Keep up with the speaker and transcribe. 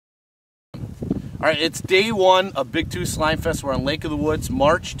All right, it's day one of Bigtooth Slime Fest. We're on Lake of the Woods,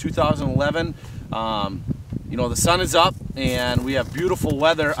 March 2011. You know, the sun is up and we have beautiful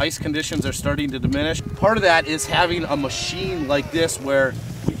weather. Ice conditions are starting to diminish. Part of that is having a machine like this where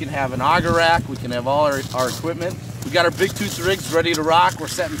we can have an auger rack, we can have all our equipment. We got our Bigtooth rigs ready to rock. We're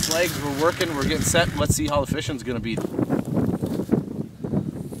setting flags, we're working, we're getting set. Let's see how the fishing's gonna be.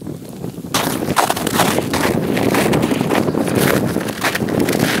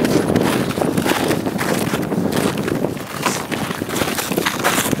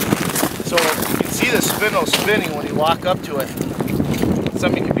 So you can see the spindle spinning when you walk up to it.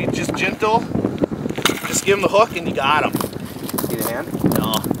 Something can be just gentle. Just give him the hook and you got him. See the hand?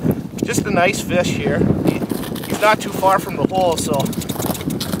 No. Just a nice fish here. He's not too far from the hole, so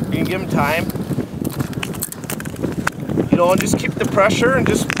you can give him time. You know, and just keep the pressure and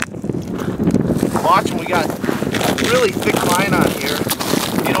just watch him. We got really thick line on here.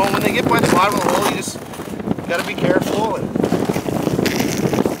 You know, when they get by the bottom of the hole, you just gotta be careful. And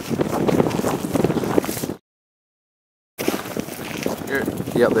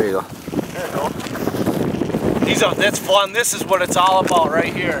yeah, there you go. There you go. That's fun. This is what it's all about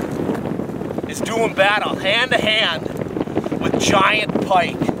right here. Is doing battle hand to hand with giant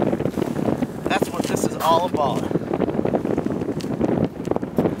pike. That's what this is all about.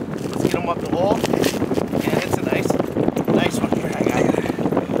 Let's get him up the hole. And it's a nice one here. I got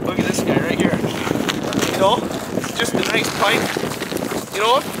it. Look at this guy right here. You know, it's just a nice pike. You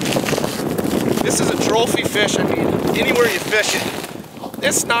know, this is a trophy fish. I mean, anywhere you fish it.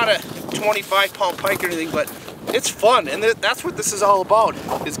 It's not a 25-pound pike or anything, but it's fun, and that's what this is all about,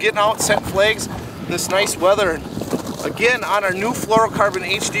 is getting out, setting flags in this nice weather. And again, on our new fluorocarbon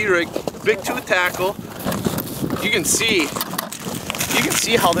HD rig, Bigtooth tackle, you can see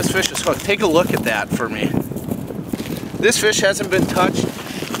how this fish is hooked. Take a look at that for me. This fish hasn't been touched.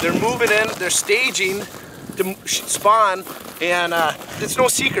 They're moving in, they're staging to spawn, and it's no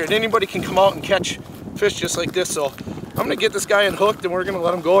secret. Anybody can come out and catch fish just like this. So I'm gonna get this guy unhooked and we're gonna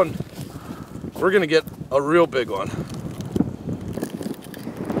let him go, and we're gonna get a real big one.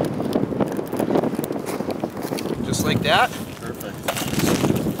 Just like that. Perfect.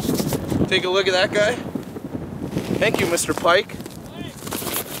 Take a look at that guy. Thank you, Mr. Pike.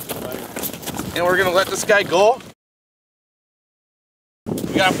 And we're gonna let this guy go.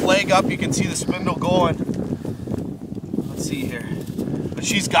 We got a flag up, you can see the spindle going. Let's see here. But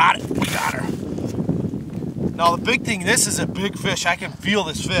she's got it, we got her. Now the big thing, this is a big fish. I can feel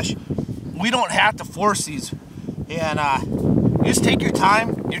this fish. We don't have to force these. And you just take your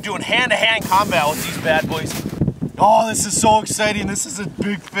time. You're doing hand-to-hand combat with these bad boys. Oh, this is so exciting. This is a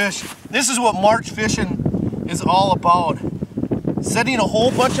big fish. This is what March fishing is all about. Setting a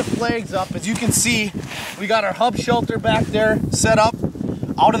whole bunch of flags up. As you can see, we got our hub shelter back there set up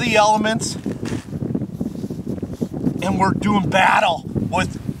out of the elements. And we're doing battle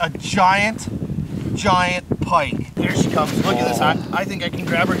with a giant pike. Here she comes. Look at this. I think I can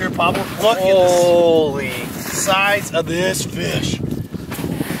grab her here, Pablo. Look at the size of this fish.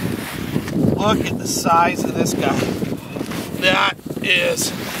 Look at the size of this guy. That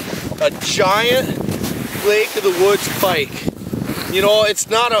is a giant Lake of the Woods pike. You know, it's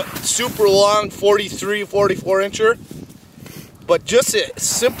not a super long 43, 44 incher, but just a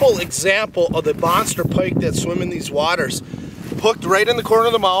simple example of the monster pike that swim in these waters. Hooked right in the corner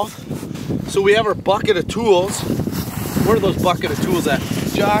of the mouth. So we have our bucket of tools. Where are those bucket of tools at?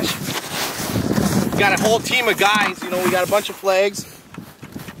 Josh? We got a whole team of guys, you know, we got a bunch of flags.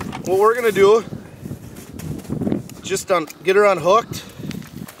 What we're gonna do, just get her unhooked,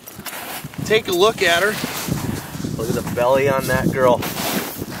 take a look at her. Look at the belly on that girl.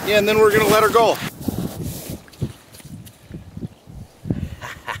 Yeah, and then we're gonna let her go.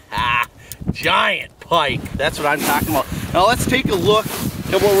 Giant pike, that's what I'm talking about. Now let's take a look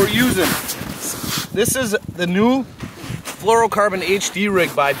at what we're using. This is the new fluorocarbon HD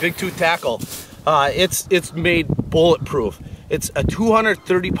rig by Bigtooth Tackle. It's made bulletproof. It's a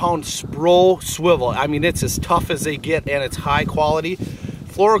 230-pound Spro swivel. I mean, it's as tough as they get, and it's high quality.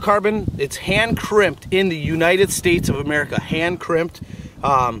 Fluorocarbon, it's hand crimped in the United States of America, hand crimped.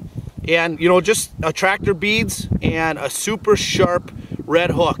 And you know, just attractor beads and a super sharp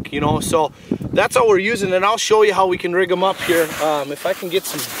red hook, you know. So that's all we're using, and I'll show you how we can rig them up here. If I can get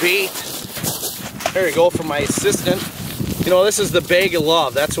some bait. There you go, for my assistant. You know, this is the bag of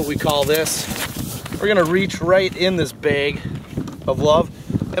love. That's what we call this. We're gonna reach right in this bag of love,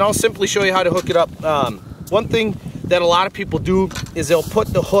 and I'll simply show you how to hook it up. One thing that a lot of people do is they'll put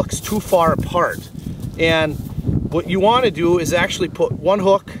the hooks too far apart. And what you wanna do is actually put one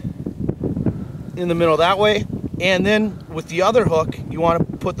hook in the middle that way, and then with the other hook, you wanna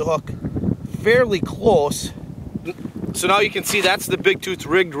put the hook fairly close. So now you can see that's the Bigtooth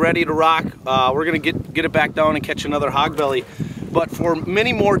rigged, ready to rock. We're gonna get it back down and catch another hog belly. But for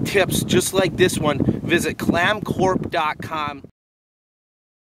many more tips just like this one, visit clamcorp.com.